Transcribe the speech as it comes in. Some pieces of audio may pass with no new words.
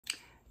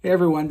Hey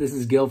everyone, this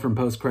is Gil from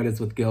Post Credits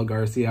with Gil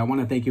Garcia. I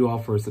want to thank you all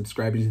for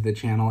subscribing to the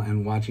channel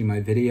and watching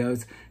my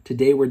videos.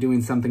 Today we're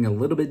doing something a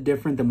little bit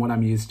different than what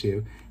I'm used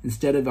to.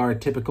 Instead of our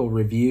typical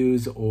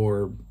reviews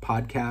or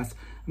podcasts,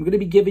 I'm going to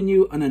be giving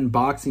you an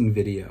unboxing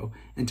video.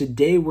 And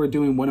today we're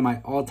doing one of my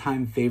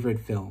all-time favorite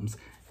films,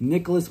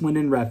 Nicolas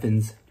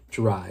Refn's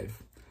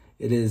Drive.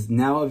 It is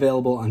now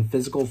available on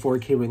physical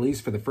 4K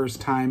release for the first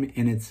time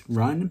in its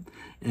run.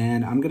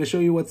 And I'm going to show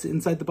you what's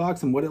inside the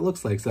box and what it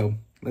looks like. So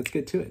let's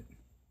get to it.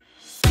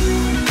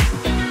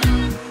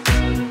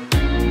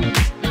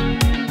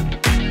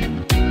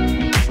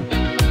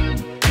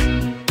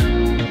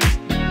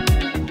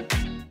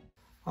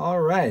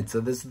 Alright, so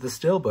this is the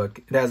Steelbook.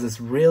 It has this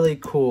really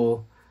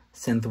cool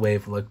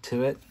synthwave look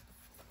to it.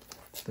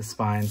 The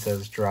spine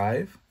says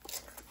Drive.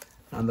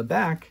 On the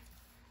back,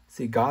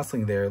 see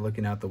Gosling there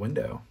looking out the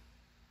window.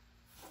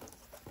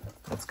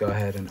 Let's go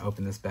ahead and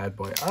open this bad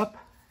boy up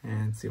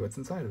and see what's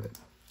inside of it.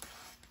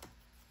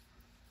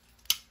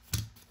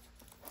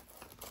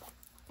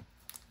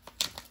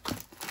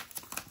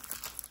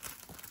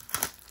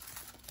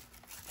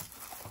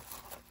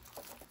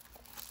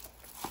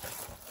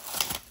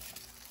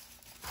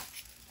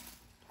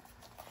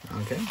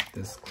 Okay,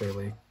 this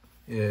clearly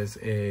is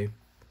a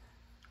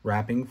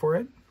wrapping for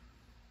it.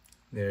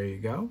 There you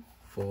go.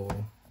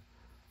 Full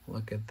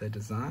look at the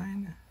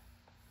design.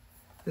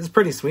 This is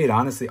pretty sweet,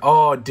 honestly.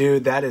 Oh,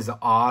 dude, that is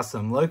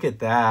awesome. Look at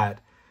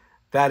that.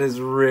 That is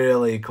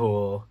really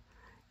cool.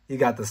 You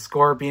got the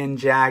scorpion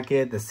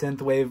jacket, the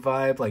synthwave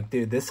vibe. Like,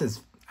 dude, this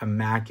is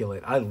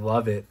immaculate. I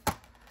love it.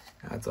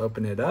 Let's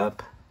open it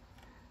up.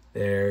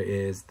 There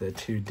is the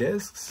 2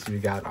 discs. We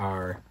got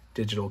our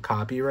digital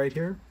copy right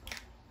here.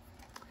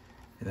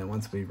 And then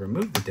once we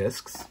remove the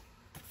discs,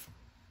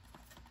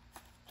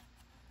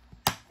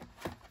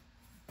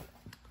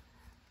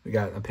 we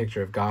got a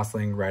picture of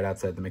Gosling right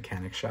outside the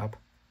mechanic shop.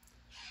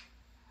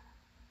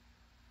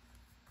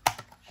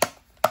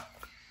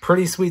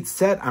 Pretty sweet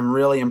set. I'm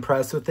really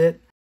impressed with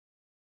it.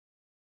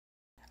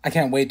 I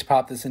can't wait to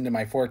pop this into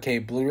my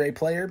 4K Blu-ray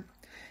player.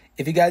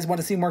 If you guys want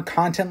to see more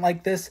content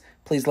like this,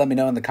 please let me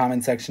know in the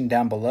comment section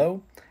down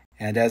below.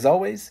 And as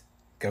always,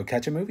 go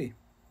catch a movie.